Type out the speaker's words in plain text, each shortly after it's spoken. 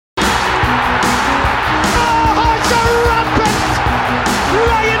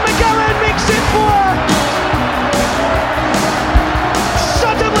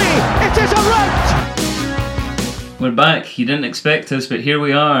We're back. You didn't expect us, but here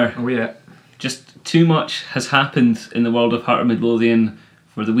we are. Oh yeah. Just too much has happened in the world of Heart of Midlothian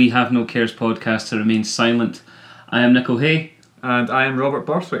for the We Have No Cares podcast to remain silent. I am Nick O'Hay. And I am Robert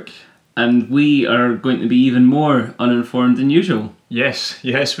Borthwick. And we are going to be even more uninformed than usual. Yes,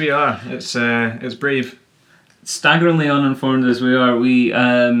 we are. It's brave. Staggeringly uninformed as we are, we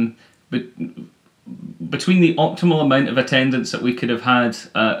between the optimal amount of attendance that we could have had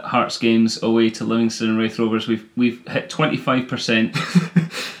at Hearts games away to Livingston and Raith Rovers, we've hit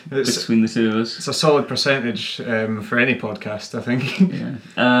 25% between the two of us. It's a solid percentage for any podcast, I think. Yeah.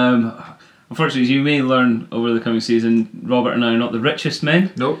 Unfortunately, as you may learn over the coming season, Robert and I are not the richest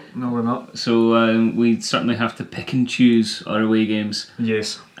men. No, we're not. So we certainly have to pick and choose our away games.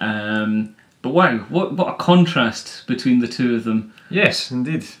 Yes. But wow, what a contrast between the two of them. Yes,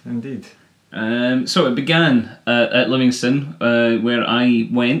 indeed. So it began at Livingston, where I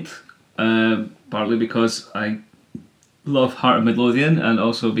went, partly because I love Heart of Midlothian and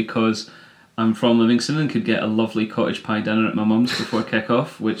also because I'm from Livingston and could get a lovely cottage pie dinner at my mum's before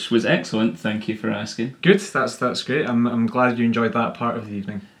kick-off, which was excellent. Thank you for asking. Good, that's great. I'm glad you enjoyed that part of the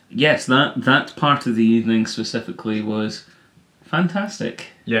evening. Yes, that part of the evening specifically was fantastic.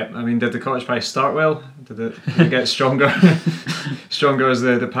 Yeah, I mean, did the cottage pie start well? Did it get stronger as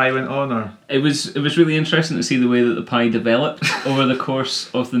the pie went on? Or It was really interesting to see the way that the pie developed over the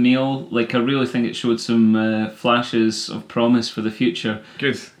course of the meal. Like, I really think it showed some flashes of promise for the future.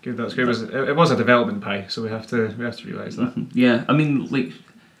 Good, that's great. It was a development pie, so we have to realise that. Mm-hmm. Yeah, I mean, like,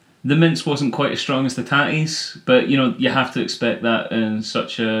 the mince wasn't quite as strong as the tatties, but you have to expect that in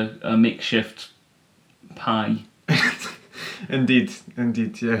such a makeshift pie. Indeed,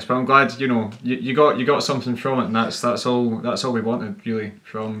 yes. But I'm glad you got something from it, and that's all we wanted really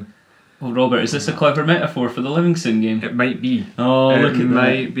from. Well, Robert, is this a clever metaphor for the Livingston game? It might be. Oh, look at that. It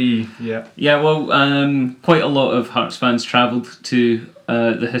might be. Yeah. Yeah. Well, quite a lot of Hearts fans travelled to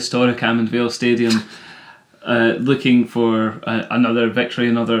the historic Amond Vale Stadium, looking for another victory,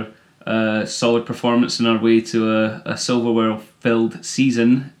 another solid performance in our way to a silverware-filled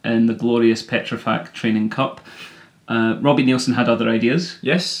season in the glorious Petrofac Training Cup. Robbie Neilson had other ideas.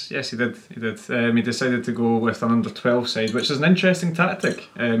 Yes, he did. He decided to go with an under-12 side, which is an interesting tactic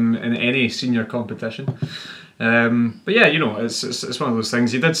in any senior competition. But yeah, it's one of those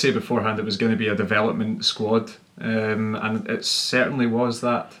things. He did say beforehand it was going to be a development squad, and it certainly was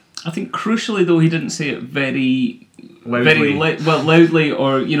that. I think crucially though, he didn't say it very loudly,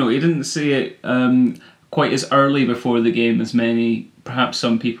 or he didn't say it quite as early before the game as perhaps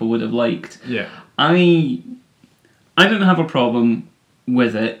some people would have liked. Yeah. I didn't have a problem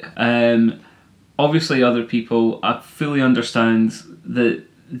with it. Obviously other people, I fully understand that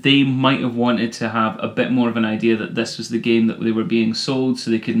they might have wanted to have a bit more of an idea that this was the game that they were being sold, so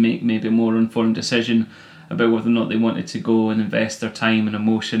they could make maybe a more informed decision about whether or not they wanted to go and invest their time and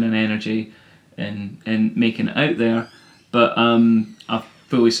emotion and energy in making it out there. But I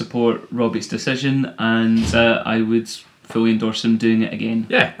fully support Robbie's decision, and I would fully endorse him doing it again.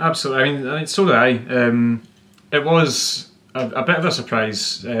 Yeah, absolutely. I mean, so did I. It was a bit of a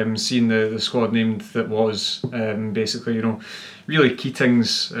surprise seeing the squad named that was basically, really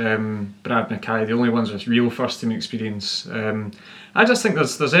Keating's, Brad Mackay, the only ones with real first team experience. I just think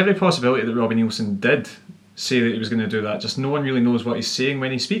there's every possibility that Robbie Neilson did say that he was going to do that. Just no one really knows what he's saying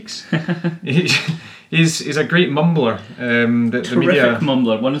when he speaks. He's a great mumbler. The media,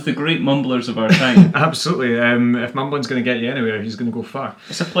 mumbler, one of the great mumblers of our time. Absolutely. If mumbling's going to get you anywhere, he's going to go far.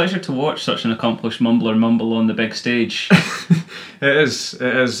 It's a pleasure to watch such an accomplished mumbler mumble on the big stage. It is,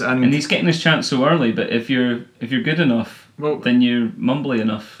 and he's getting his chance so early. But if you're good enough, then you're mumbly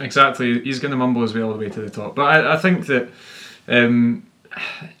enough. Exactly, he's going to mumble his way all the way to the top. But I think that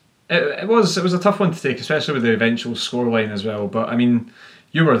it was a tough one to take, especially with the eventual scoreline as well. But I mean,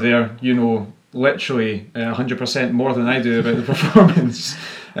 you were there, literally 100% more than I do about the performance.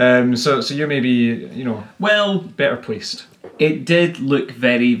 So you may be, better placed. It did look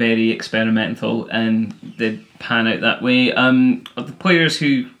very, very experimental and did pan out that way. Of the players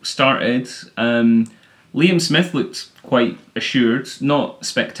who started, Liam Smith looked quite assured, not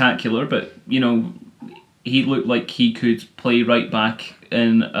spectacular, but he looked like he could play right back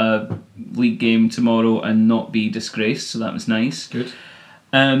in a league game tomorrow and not be disgraced, so that was nice. Good.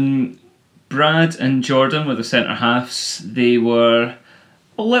 Brad and Jordan were the centre halves. They were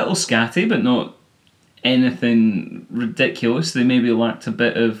a little scatty, but not anything ridiculous. They maybe lacked a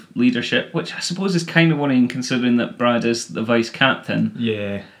bit of leadership, which I suppose is kind of worrying considering that Brad is the vice captain.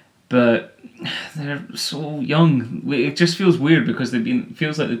 Yeah. But they're so young. It just feels weird because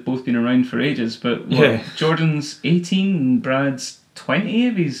feels like they've both been around for ages. But Jordan's 18 and Brad's 20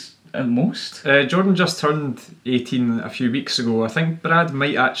 if he's at most. Jordan just turned 18 a few weeks ago. I think Brad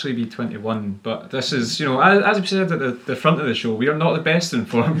might actually be 21, but this is, as we said at the front of the show, we are not the best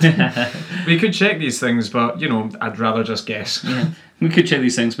informed. We could check these things, but, I'd rather just guess. Yeah, we could check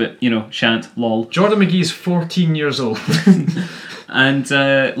these things, but, shan't, lol. Jordan McGee's 14 years old. And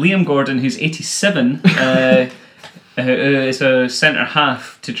Liam Gordon, who's 87, is a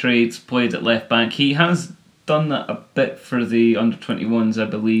centre-half to trade, played at left-back. He has done that a bit for the under-21s, I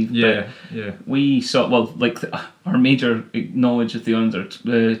believe. Yeah. We saw, our major knowledge of the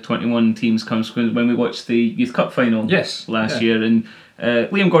under-21 teams comes when we watched the Youth Cup final last year, and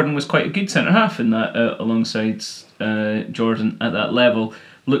Liam Gordon was quite a good centre-half in that, alongside Jordan at that level.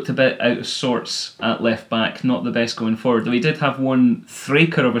 Looked a bit out of sorts at left-back, not the best going forward, though he did have one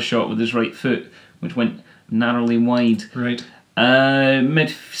thraker of a shot with his right foot, which went narrowly wide. Right.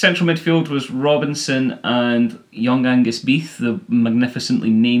 Central midfield was Robinson and young Angus Beath, the magnificently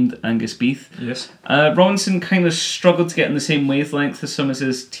named Angus Beath. Yes. Robinson kind of struggled to get in the same wavelength as some of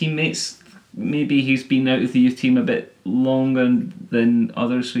his teammates. Maybe he's been out of the youth team a bit longer than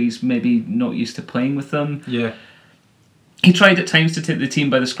others, so he's maybe not used to playing with them. Yeah. He tried at times to take the team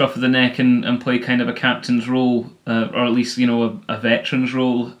by the scruff of the neck and play kind of a captain's role, or at least, a veteran's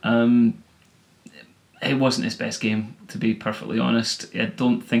role. It wasn't his best game, to be perfectly honest. I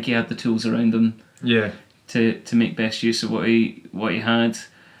don't think he had the tools around him to make best use of what he had.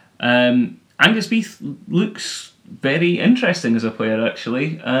 Angus Beath looks very interesting as a player,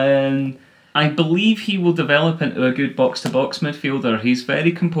 actually. I believe he will develop into a good box-to-box midfielder. He's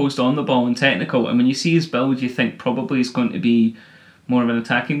very composed on the ball and technical, and when you see his build, you think probably he's going to be more of an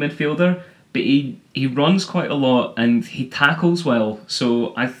attacking midfielder. But he runs quite a lot and he tackles well.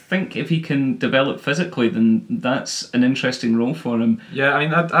 So I think if he can develop physically, then that's an interesting role for him. Yeah, I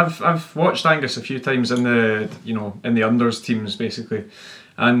mean, I've watched Angus a few times in the unders teams basically,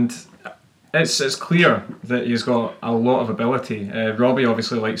 and it's clear that he's got a lot of ability. Robbie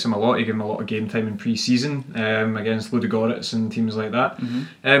obviously likes him a lot. He gave him a lot of game time in pre-season against Ludogorets and teams like that.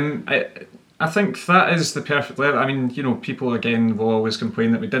 Mm-hmm. I think that is the perfect level. I mean, people again will always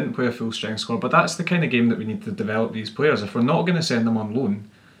complain that we didn't play a full strength squad, but that's the kind of game that we need to develop these players. If we're not going to send them on loan,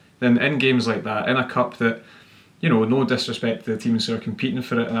 then in games like that, in a cup that, no disrespect to the teams who are competing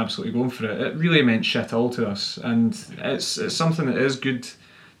for it and absolutely going for it, it really meant shit all to us. And it's something that is good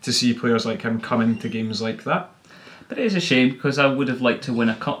to see players like him come into games like that. But it is a shame because I would have liked to win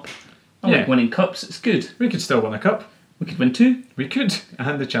a cup. I like winning cups, it's good. We could still win a cup. We could win 2. We could,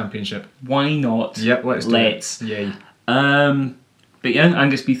 and the championship. Why not? Yep, let's do it. Yay. But yeah,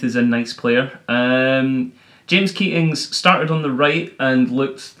 Angus Beath is a nice player. James Keatings started on the right and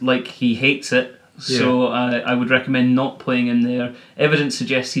looked like he hates it. So I would recommend not playing him there. Evidence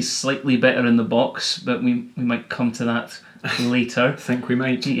suggests he's slightly better in the box, but we might come to that later. I think we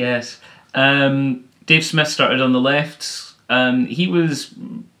might. Yes. Dave Smith started on the left. He was,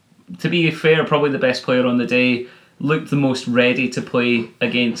 to be fair, probably the best player on the day. Looked the most ready to play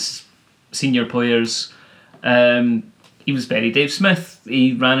against senior players. He was very Dave Smith.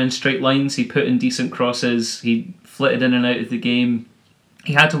 He ran in straight lines. He put in decent crosses. He flitted in and out of the game.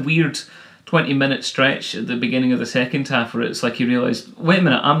 He had a weird 20-minute stretch at the beginning of the second half where it's like he realised, wait a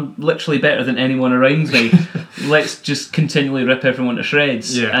minute, I'm literally better than anyone around me. Let's just continually rip everyone to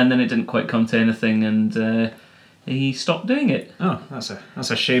shreds. Yeah. And then it didn't quite come to anything, and he stopped doing it. Oh, that's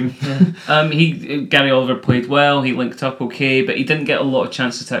a shame. Gary Oliver played well. He linked up okay, but he didn't get a lot of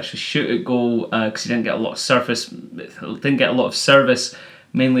chances to actually shoot at goal because he didn't get a lot of service,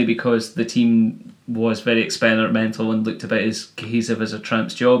 mainly because the team was very experimental and looked about as cohesive as a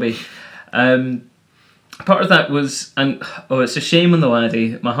tramp's jobby. Part of that was, it's a shame on the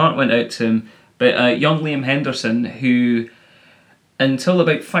laddie. My heart went out to him, but young Liam Henderson, who until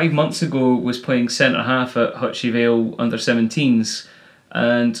about 5 months ago was playing centre-half at Hutchie Vale under-17s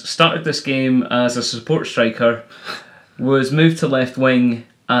and started this game as a support striker, was moved to left wing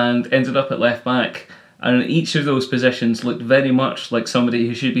and ended up at left back. And each of those positions looked very much like somebody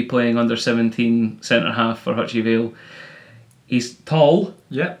who should be playing under-17 centre-half for Hutchie Vale. He's tall.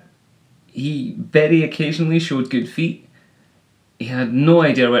 Yeah. He very occasionally showed good feet. He had no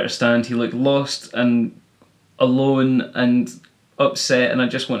idea where to stand. He looked lost and alone and upset, and I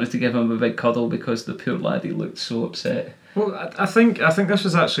just wanted to give him a big cuddle because the poor laddie looked so upset. Well, I think this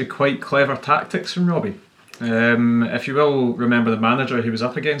was actually quite clever tactics from Robbie. If you will remember the manager he was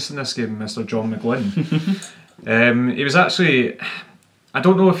up against in this game, Mr. John McGlynn. He was actually, I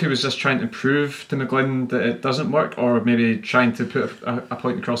don't know if he was just trying to prove to McGlynn that it doesn't work, or maybe trying to put a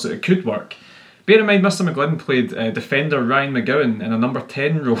point across that it could work. Bear in mind, Mr. McGlynn played defender Ryan McGowan in a number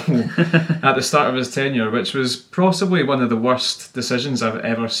 10 role at the start of his tenure, which was possibly one of the worst decisions I've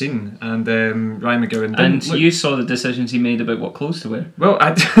ever seen. And Ryan McGowan didn't. And you saw the decisions he made about what clothes to wear. Well,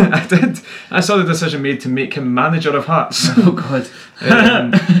 I did. I saw the decision made to make him manager of Hearts. Oh God.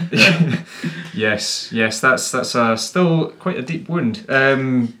 Yes, that's still quite a deep wound.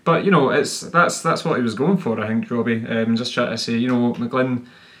 But that's what he was going for. I think, Robbie. Just trying to say, McGlynn,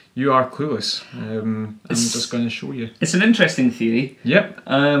 you are clueless. I'm just going to show you. It's an interesting theory. Yep.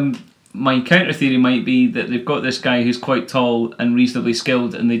 My counter theory might be that they've got this guy who's quite tall and reasonably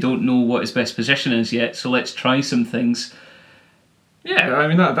skilled, and they don't know what his best position is yet. So let's try some things. Yeah, I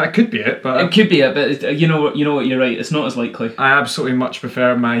mean that could be it, but it could be it. But you know what? You're right. It's not as likely. I absolutely much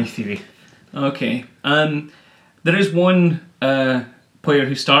prefer my theory. Okay. There is one player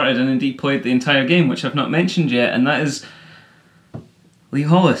who started and indeed played the entire game, which I've not mentioned yet, and that is Lee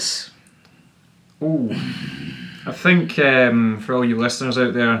Hollis. Oh, I think for all you listeners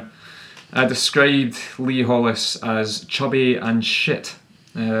out there, I described Lee Hollis as chubby and shit.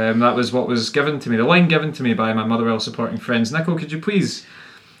 That was what was given to me, the line given to me by my Motherwell supporting friends. Nico, could you please,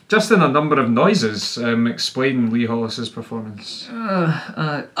 just in a number of noises, explain Lee Hollis's performance?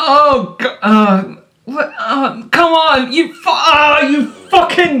 Come on, you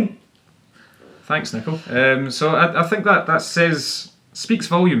fucking... Thanks, Nico. So I think that speaks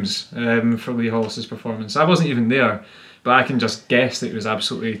volumes for Lee Hollis's performance. I wasn't even there, but I can just guess that it was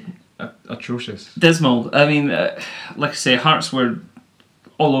absolutely atrocious. Dismal. I mean, like I say, Hearts were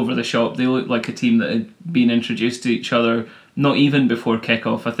all over the shop. They looked like a team that had been introduced to each other not even before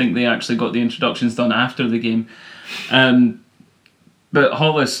kick-off. I think they actually got the introductions done after the game. But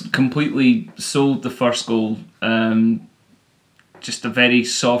Hollis completely sold the first goal. Just a very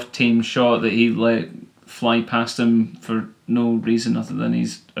soft, tame shot that he let fly past him for no reason other than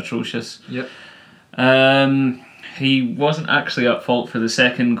he's atrocious. Yep. He wasn't actually at fault for the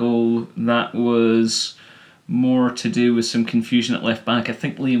second goal. That was more to do with some confusion at left back. I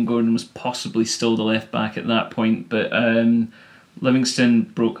think Liam Gordon was possibly still the left back at that point, but Livingston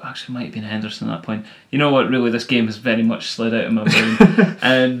broke... Actually, it might have been Henderson at that point. You know what, really, this game has very much slid out of my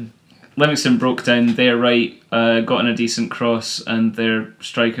brain. Livingston broke down their right, got in a decent cross, and their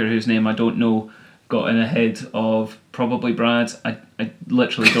striker, whose name I don't know, got in ahead of probably Brad. I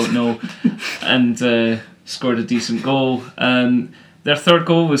literally don't know. And scored a decent goal. Their third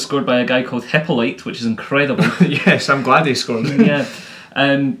goal was scored by a guy called Hippolyte, which is incredible. Yes, I'm glad he scored. Yeah.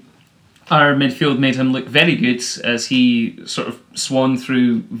 Our midfield made him look very good as he sort of swung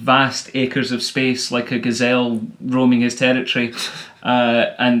through vast acres of space like a gazelle roaming his territory.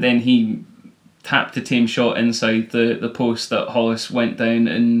 And then he tapped a tame shot inside the post that Hollis went down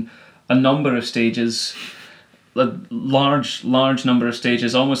in a number of stages. A large number of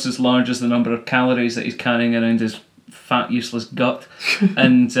stages, almost as large as the number of calories that he's carrying around his fat, useless gut,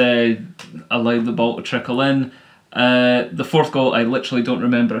 and allowed the ball to trickle in. The fourth goal I literally don't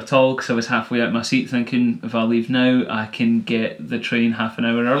remember at all because I was halfway out my seat thinking, if I leave now I can get the train half an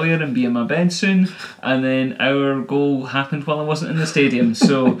hour earlier and be in my bed soon, and then our goal happened while I wasn't in the stadium.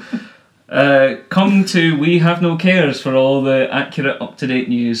 So come to We Have No Cares for all the accurate, up-to-date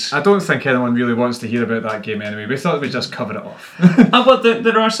news. I don't think anyone really wants to hear about that game anyway. We thought we'd just cover it off. But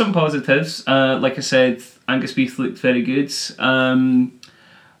there are some positives. Like I said, Angus Beath looked very good.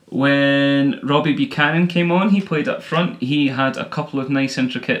 When Robbie Buchanan came on, he played up front. He had a couple of nice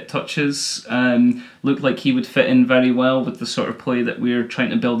intricate touches. Looked like he would fit in very well with the sort of play that we're trying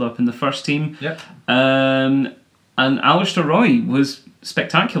to build up in the first team. Yep. And Alistair Roy was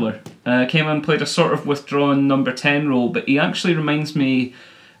spectacular. Came on and played a sort of withdrawn number 10 role, but he actually reminds me,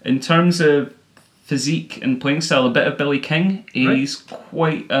 in terms of physique and playing style, a bit of Billy King. He's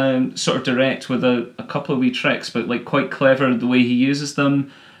quite sort of direct with a couple of wee tricks, but like quite clever the way he uses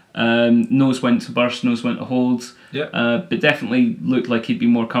them. Knows when to burst, knows when to hold. Yep. But definitely looked like he'd be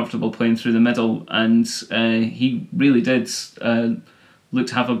more comfortable playing through the middle, and he really did. Looked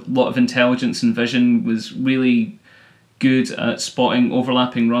to have a lot of intelligence and vision, was really good at spotting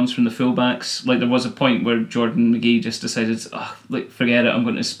overlapping runs from the fullbacks. Like there was a point where Jordan McGee just decided, forget it, I'm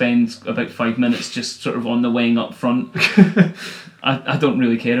going to spend about 5 minutes just sort of on the wing up front. I don't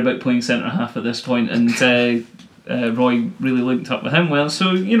really care about playing centre half at this point, and Roy really linked up with him well.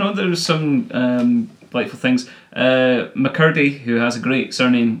 So there's some delightful things. McCurdy, who has a great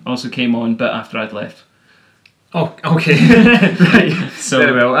surname, also came on, but after I'd left. Oh, okay. Right. So,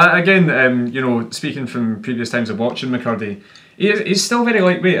 very well. Again, speaking from previous times of watching McCurdy, he's still very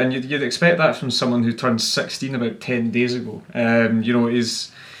lightweight, and you'd expect that from someone who turned 16 about 10 days ago.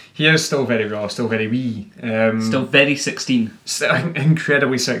 he is still very raw, still very wee. Still very 16.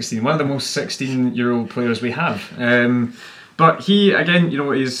 Incredibly 16. One of the most 16-year-old players we have. But he, again,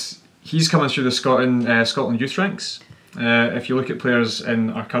 he's coming through the Scotland youth ranks. If you look at players in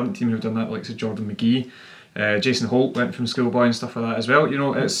our current team who've done that, like Jordan McGee, Jason Holt went from schoolboy and stuff like that as well.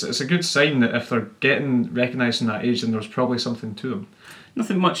 It's a good sign that if they're getting recognised from that age, then there's probably something to them.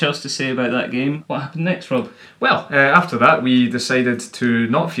 Nothing much else to say about that game. What happened next, Rob? Well, after that, we decided to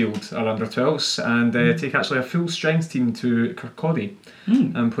not field our under-12s and take actually a full-strength team to Kirkcaldy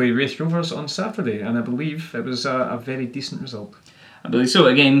and play Wraith Rovers on Saturday, and I believe it was a very decent result. I believe so.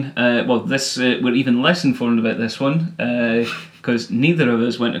 Again, we're even less informed about this one because neither of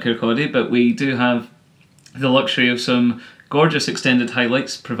us went to Kirkcaldy, but we do have the luxury of some gorgeous extended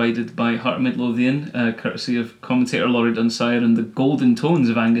highlights provided by Heart of Midlothian, courtesy of commentator Laurie Dunsire and the golden tones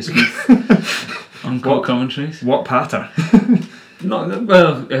of Angus Heath on commentaries. What patter? He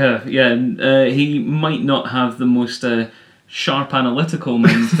might not have the most sharp analytical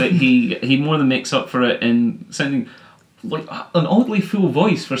mind, but he more than makes up for it in sounding like an oddly full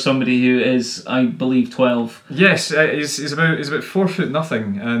voice for somebody who is, I believe, 12. Yes, he's about 4 foot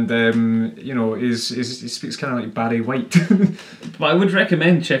nothing, and he speaks kind of like Barry White. But I would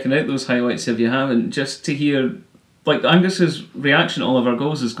recommend checking out those highlights if you haven't, just to hear, like, Angus's reaction to all of our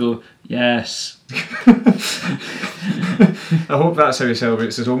goals is go, yes. I hope that's how he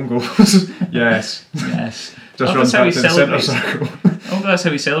celebrates his own goals. Yes. Yes. Just runs back to the centre circle. I hope that's how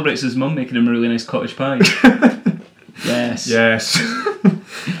he celebrates his mum making him a really nice cottage pie. Yes. Yes.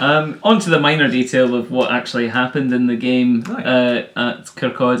 On to the minor detail of what actually happened in the game at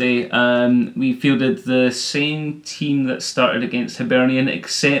Kirkcaldy. We fielded the same team that started against Hibernian,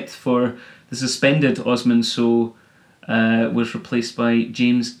 except for the suspended Osman So was replaced by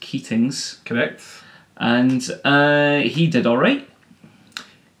James Keatings. Correct. And he did all right.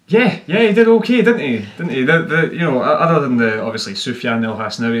 Yeah, he did okay, didn't he? Other than obviously Sufyan El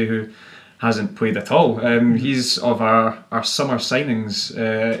Hasnawi, who hasn't played at all. He's of our summer signings.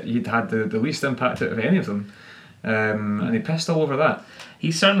 He'd had the least impact out of any of them, and he pissed all over that.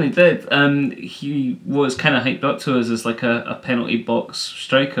 He certainly did. He was kind of hyped up to us as like a penalty box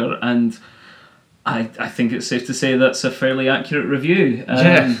striker, and I think it's safe to say that's a fairly accurate review.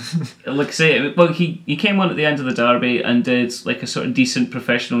 Like I say, well, he came on at the end of the derby and did like a sort of decent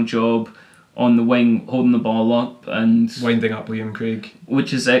professional job on the wing, holding the ball up and winding up Liam Craig,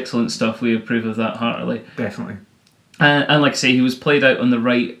 which is excellent stuff. We approve of that heartily. Definitely. And like I say, he was played out on the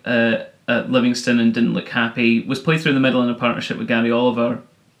right at Livingston and didn't look happy. Was played through the middle in a partnership with Gary Oliver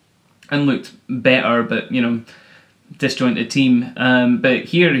and looked better, but disjointed team. But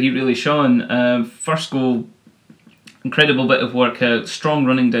here he really shone. First goal, incredible bit of work, strong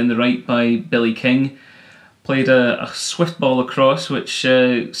running down the right by Billy King. Played a swift ball across, which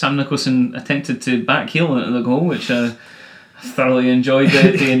Sam Nicholson attempted to backheel into the goal, which I thoroughly enjoyed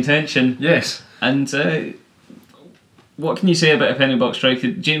the intention. Yes. And what can you say about a penalty box strike?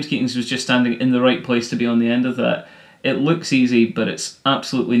 James Keatings was just standing in the right place to be on the end of that. It looks easy, but it's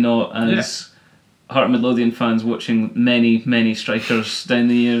absolutely not, as Heart of Midlothian fans watching many strikers down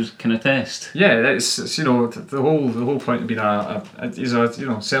the years can attest. Yeah, it's the whole point of being he's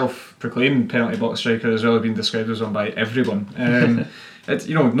a self-proclaimed penalty box striker as well, being described as one by everyone.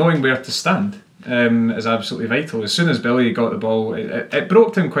 Knowing where to stand is absolutely vital. As soon as Billy got the ball, it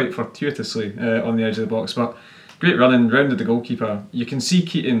broke him quite fortuitously on the edge of the box, but great running, rounded the goalkeeper. You can see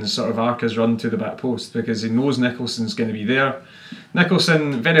Keating's sort of arc his run to the back post because he knows Nicholson's going to be there.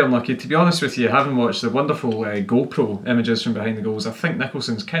 Nicholson, very unlucky, to be honest with you, having watched the wonderful GoPro images from behind the goals, I think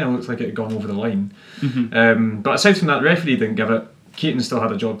Nicholson's kind of looked like it had gone over the line. Mm-hmm. But aside from that, referee didn't give it. Keating still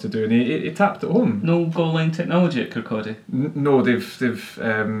had a job to do, and he tapped it home. No goal line technology at Kirkcaldy. No, they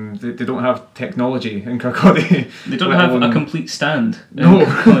don't have technology in Kirkcaldy. They don't have a complete stand. No,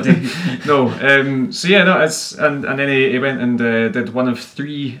 no. So yeah, and then he went and did one of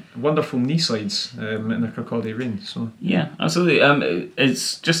 3 wonderful knee slides in the Kirkcaldy rain. So yeah, absolutely.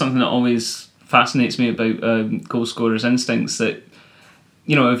 It's just something that always fascinates me about goal scorers' instincts. That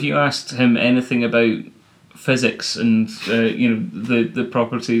if you asked him anything about physics and the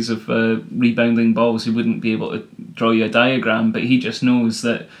properties of rebounding balls, he wouldn't be able to draw you a diagram, but he just knows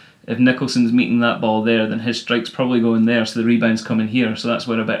that if Nicholson's meeting that ball there, then his strike's probably going there, so the rebound's coming here, so that's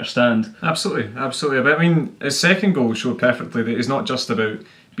where I better stand. Absolutely. But I mean, his second goal showed perfectly that it's not just about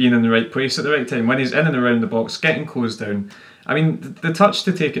being in the right place at the right time. When he's in and around the box, getting closed down, I mean, the touch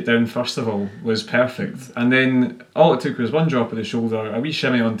to take it down, first of all, was perfect, and then all it took was one drop of the shoulder, a wee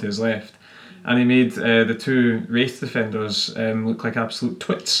shimmy onto his left, and he made the two Wraith defenders look like absolute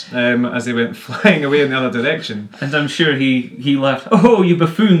twits as they went flying away in the other direction. And I'm sure he laughed, "Oh, you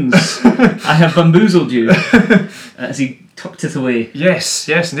buffoons! I have bamboozled you," as he tucked it away. Yes,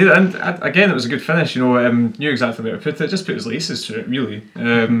 indeed. And again, it was a good finish. Knew exactly where to put it. Just put his laces through it, really.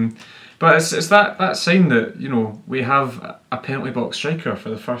 But it's that sign that we have a penalty box striker for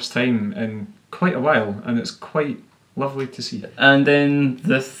the first time in quite a while, and it's quite lovely to see. And then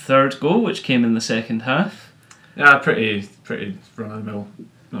the third goal, which came in the second half. Yeah, pretty run of the mill.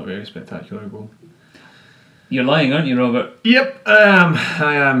 Not very spectacular goal. You're lying, aren't you, Robert? Yep,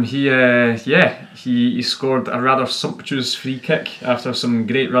 I am. He scored a rather sumptuous free kick after some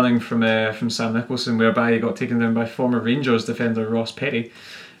great running from Sam Nicholson, whereby he got taken down by former Rangers defender Ross Perry,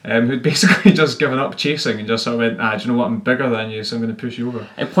 who'd basically just given up chasing and just sort of went, do you know what, I'm bigger than you, so I'm going to push you over.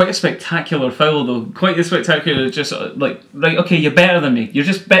 Quite a spectacular foul, though. Quite a spectacular, just like, right, okay, you're better than me. You're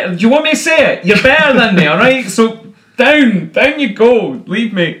just better. Do you want me to say it? You're better than me, alright? So down you go.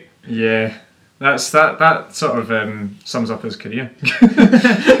 Leave me. Yeah. That sort of sums up his career.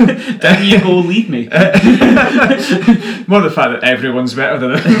 Down you go, leave me. More the fact that everyone's better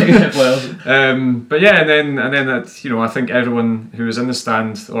than him. Well, but yeah, and then that I think everyone who was in the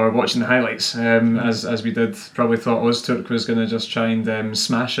stand or watching the highlights, as we did, probably thought Ozturk was going to just try and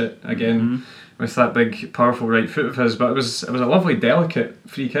smash it again with that big, powerful right foot of his. But it was a lovely, delicate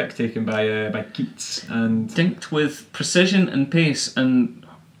free kick taken by Keats and dinked with precision and pace and.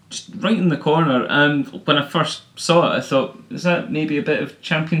 Just right in the corner. When I first saw it, I thought, is that maybe a bit of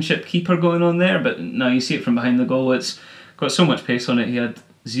championship keeper going on there? But now you see it from behind the goal. It's got so much pace on it. He had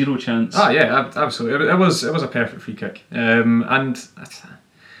zero chance. Ah, yeah, absolutely. It was a perfect free kick. And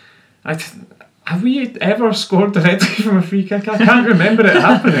have we ever scored directly from a free kick? I can't remember it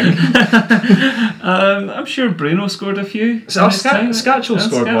happening. I'm sure Bruno scored a few. So Scatchell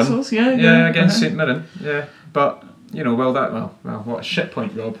scored Scatzels, one. Yeah, against St Mirren. Yeah, but. Well, what a shit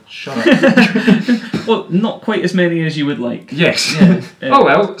point, Rob. Shut up. Well, not quite as many as you would like. Yes. Yeah. Oh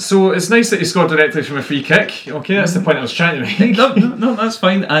well, so it's nice that he scored directly from a free kick. Okay, that's the point I was trying to make. No, that's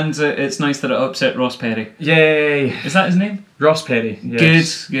fine. And it's nice that it upset Ross Perry. Yay. Is that his name? Ross Perry.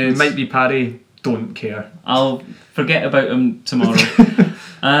 Yes. Good. Might be Parry. Don't care. I'll forget about him tomorrow.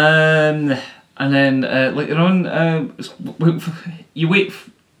 And then later on, you wait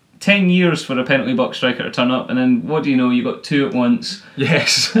 10 years for a penalty box striker to turn up, and then what do you know? You got two at once.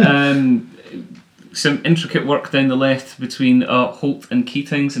 Yes. Some intricate work down the left between Holt and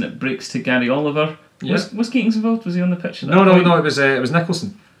Keatings, and it breaks to Gary Oliver. Yep. Was Keatings involved? Was he on the pitch? No. It was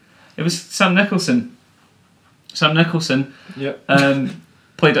Nicholson. It was Sam Nicholson. Yep.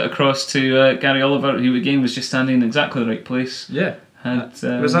 Played it across to Gary Oliver, who again was just standing in exactly the right place. Yeah. It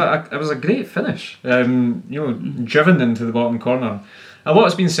was a great finish. Driven into the bottom corner. A lot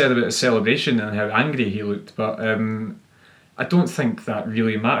has been said about his celebration and how angry he looked, but I don't think that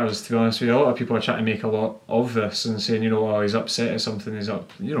really matters, to be honest with you. A lot of people are trying to make a lot of this and saying, he's upset at something,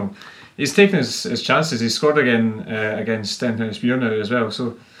 he's taken his chances. He scored again against Stenhousemuir now as well,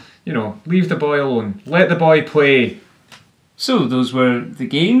 so, leave the boy alone. Let the boy play. So those were the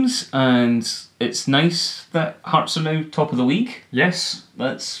games, and it's nice that Hearts are now top of the league. Yes.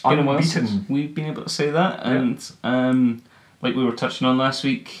 That's been a while since unbeaten. we've been able to say that, and like we were touching on last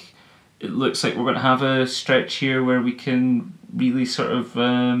week, it looks like we're going to have a stretch here where we can really sort of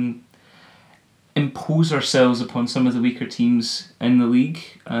impose ourselves upon some of the weaker teams in the league.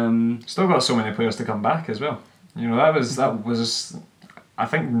 Still got so many players to come back as well. That was I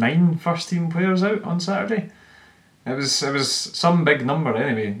think 9 first team players out on Saturday. It was some big number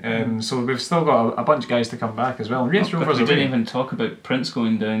anyway. So we've still got a bunch of guys to come back as well. And Raith Rovers we didn't even talk about Prince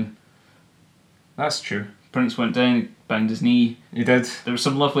going down. That's true. Prince went down, he banged his knee. He did. There was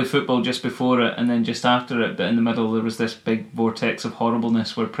some lovely football just before it and then just after it, but in the middle there was this big vortex of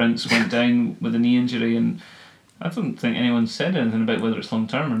horribleness where Prince went down with a knee injury, and I don't think anyone said anything about whether it's long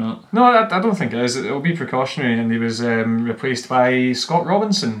term or not. No, I don't think it is. It'll be precautionary, and he was replaced by Scott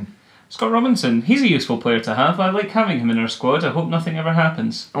Robinson. Scott Robinson, he's a useful player to have. I like having him in our squad. I hope nothing ever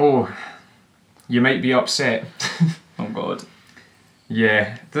happens. Oh, you might be upset. Oh God.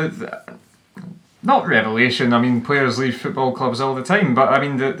 Yeah. Not revelation. I mean, players leave football clubs all the time, but I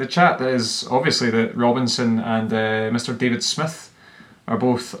mean, the chat is obviously that Robinson and Mr. David Smith are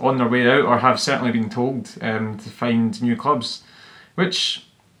both on their way out, or have certainly been told to find new clubs, which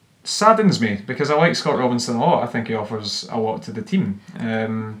saddens me because I like Scott Robinson a lot. I think he offers a lot to the team.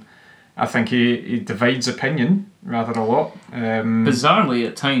 I think he divides opinion rather a lot. Bizarrely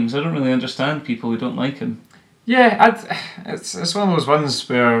at times. I don't really understand people who don't like him. Yeah, it's one of those ones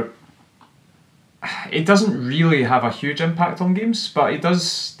where he doesn't really have a huge impact on games, but he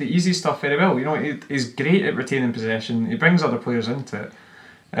does the easy stuff very well. You know, he's great at retaining possession. He brings other players into it.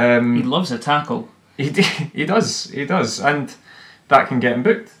 He loves a tackle. He does, and that can get him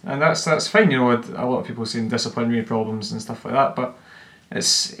booked, and that's fine. You know, a lot of people saying disciplinary problems and stuff like that, but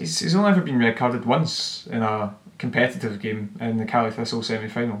he's only ever been red carded once in a competitive game in the Cali Thistle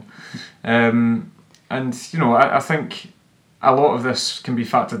semi-final, and you know, I think a lot of this can be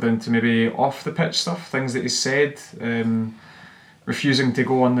factored into maybe off the pitch stuff, things that he's said, refusing to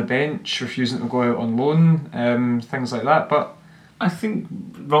go on the bench, refusing to go out on loan, things like that. But I think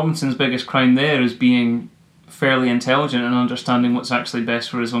Robinson's biggest crime there is being fairly intelligent and understanding what's actually best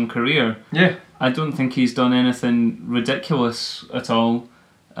for his own career. Yeah. I don't think he's done anything ridiculous at all.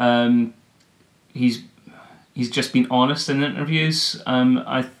 He's just been honest in interviews.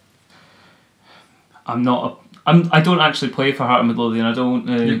 I don't actually play for Heart of Midlothian. I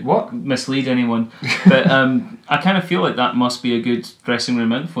don't what? mislead anyone, but I kind of feel like that must be a good dressing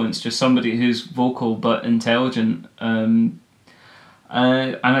room influence. Just somebody who's vocal but intelligent.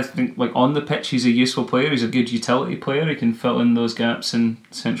 And I think, like, on the pitch, he's a useful player. He's a good utility player. He can fill in those gaps in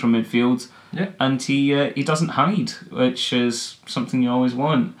central midfield. Yeah. And he doesn't hide, which is something you always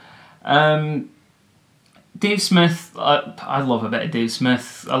want. Dave Smith, I love a bit of Dave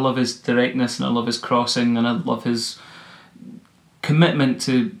Smith. I love his directness and I love his crossing and I love his commitment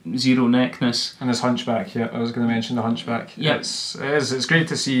to zero neckness. And his hunchback, yeah, I was going to mention the hunchback. Yeah. It's great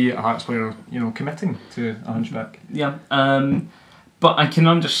to see a Hearts player, you know, committing to a hunchback. Yeah. But I can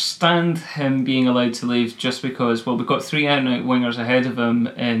understand him being allowed to leave just because, well, we've got 3 out-and-out wingers ahead of him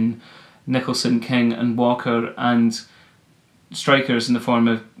in Nicholson, King and Walker, and strikers in the form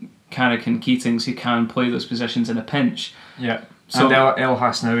of Carrick and Keatings who can play those positions in a pinch. Yeah, so, and El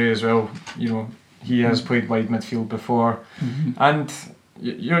Hasnaoui as well, you know, he has played wide midfield before. Mm-hmm. And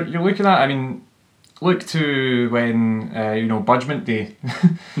you're looking at, I mean, look to when, you know, Budgement Day,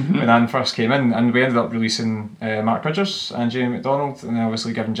 when Anne first came in, and we ended up releasing Mark Bridgers and Jamie McDonald, and then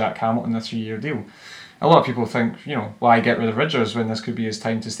obviously giving Jack Hamilton a 3-year deal. A lot of people think, you know, why get rid of Bridgers when this could be his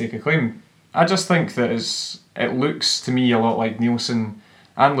time to stake a claim? I just think that it looks to me a lot like Nielsen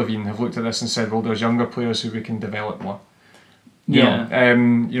and Levine have looked at this and said, well, there's younger players who we can develop more. You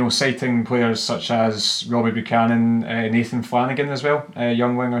know, citing players such as Robbie Buchanan, Nathan Flanagan as well, a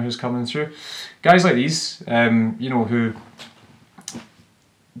young winger who's coming through. Guys like these, you know, who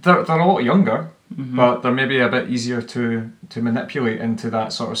they're a lot younger, but they're maybe a bit easier to manipulate into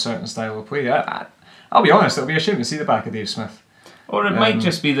that sort of certain style of play. I'll be honest, it'll be a shame to see the back of Dave Smith. Or it might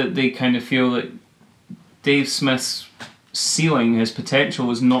just be that they kind of feel that Dave Smith's ceiling, his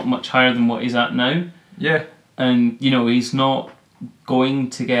potential, is not much higher than what he's at now. Yeah. And, you know, he's not going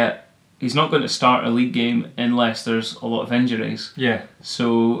to start a league game unless there's a lot of injuries. Yeah.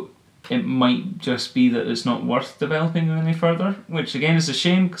 So it might just be that it's not worth developing him any further, which again is a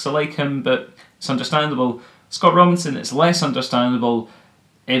shame because I like him, but it's understandable. Scott Robinson, it's less understandable,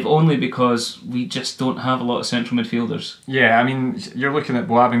 if only because we just don't have a lot of central midfielders. Yeah, I mean, you're looking at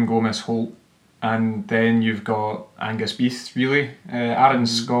Boabin, Gomez, Holt, and then you've got Angus Beath, really. Aaron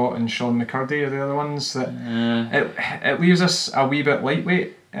Scott and Sean McCurdy are the other ones. That it leaves us a wee bit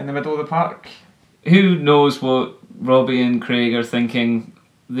lightweight in the middle of the park. Who knows what Robbie and Craig are thinking?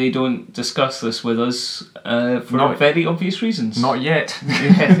 They don't discuss this with us for very obvious reasons. Not yet.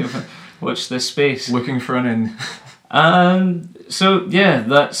 Watch this space. Looking for an in. So yeah,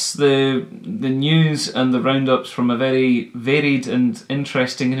 that's the news and the roundups from a very varied and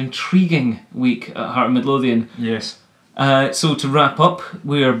interesting and intriguing week at Heart of Midlothian. Yes. So to wrap up,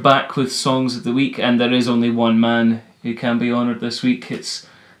 we are back with Songs of the Week, and there is only one man who can be honoured this week. It's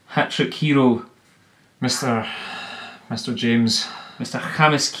hat-trick hero, Mr. James. Mr.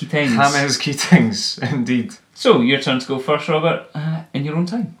 James Keatings. James Keatings, indeed. So your turn to go first, Robert, in your own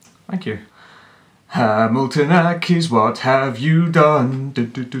time. Thank you. Hamilton Accies, what have you done?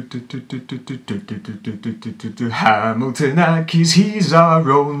 Hamilton Accies, he's our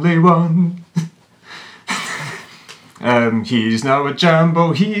only one. He's now a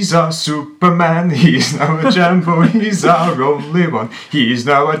Jambo, he's our Superman. He's now a Jambo, he's our only one. He's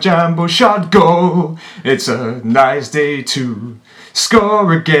now a Jambo shot goal. It's a nice day to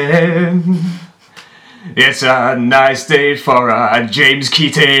score again. It's a nice day for James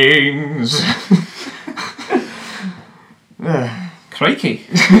Keatings. Crikey.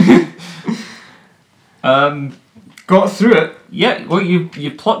 Got through it. Yeah, well,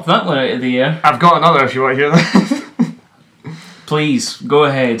 you plucked that one out of the air. I've got another if you want to hear that. Please, go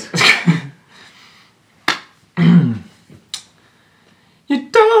ahead. You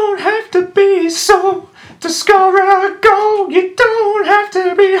don't have to be so to score a goal. You don't have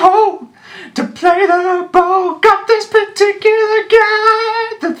to be home to play the ball. Got this particular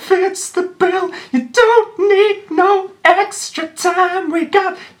guy that fits the bill. You don't need no extra time. We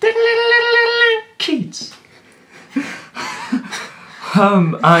got Keats.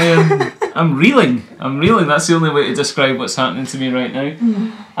 I'm reeling. That's the only way to describe what's happening to me right now.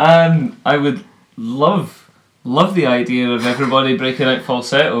 I would love the idea of everybody breaking out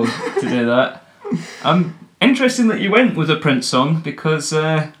falsetto to do that. Interesting that you went with a Prince song because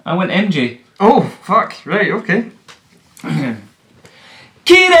I went MJ. Oh, fuck. Right, okay. Keatings,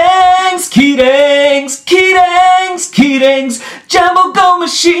 Keatings, Keatings, Keatings, Jumbo Go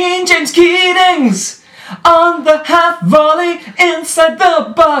Machine, James Keatings. On the half volley, inside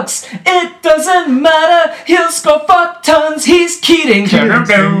the box, it doesn't matter, he'll score 4 tons, he's Keating. James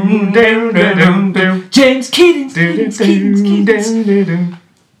Keating.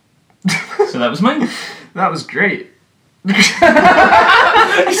 So that was mine. That was great. You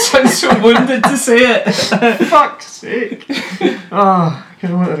sound so wounded to say it. Fuck's sake. Oh, I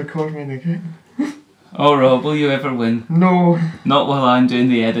kind of want to record me again. Oh Rob, will you ever win? No. Not while I'm doing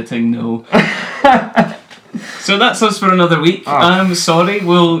the editing, no. So that's us for another week. I'm sorry,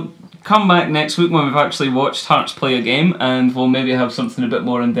 we'll come back next week when we've actually watched Hearts play a game and we'll maybe have something a bit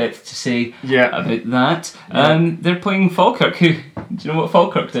more in depth to say about that. They're playing Falkirk. Do you know what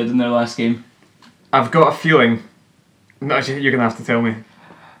Falkirk did in their last game? I've got a feeling. No, actually, you're going to have to tell me.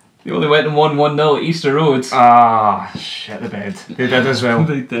 They only went and won 1-0 at Easter Road. Ah, shit the bed. They did as well.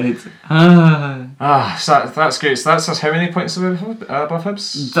 They did. So that's great. So that's us how many points above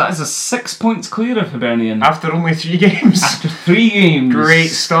Hibs? That is a 6 points clear of Hibernian. After only 3 games? After 3 games. Great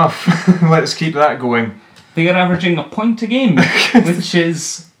stuff. Let's keep that going. They are averaging a point a game, which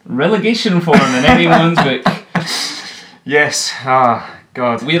is relegation form in anyone's book. Yes.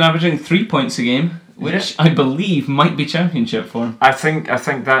 God. We're averaging 3 points a game, which I believe might be championship form. I think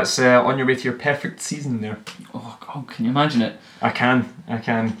that's on your way to your perfect season there. Oh God, can you imagine it? I can.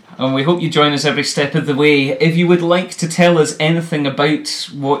 And we hope you join us every step of the way. If you would like to tell us anything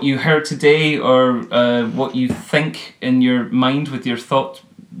about what you heard today or what you think in your mind with your thought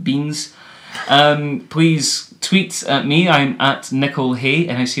beans, please tweet at me. I'm at Nicol Hay,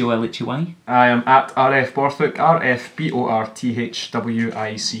 Nicolhy. I am at RF Borthwick,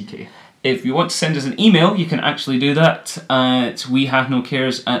 RFBORTHWICK. If you want to send us an email, you can actually do that at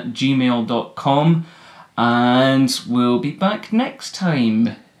wehavenocares@gmail.com. And we'll be back next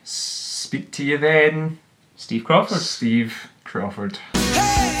time. Speak to you then. Steve Crawford. Steve Crawford.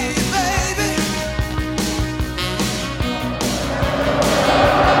 Hey, baby.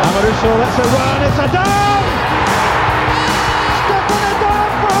 Amoruso, that's a run, it's a done!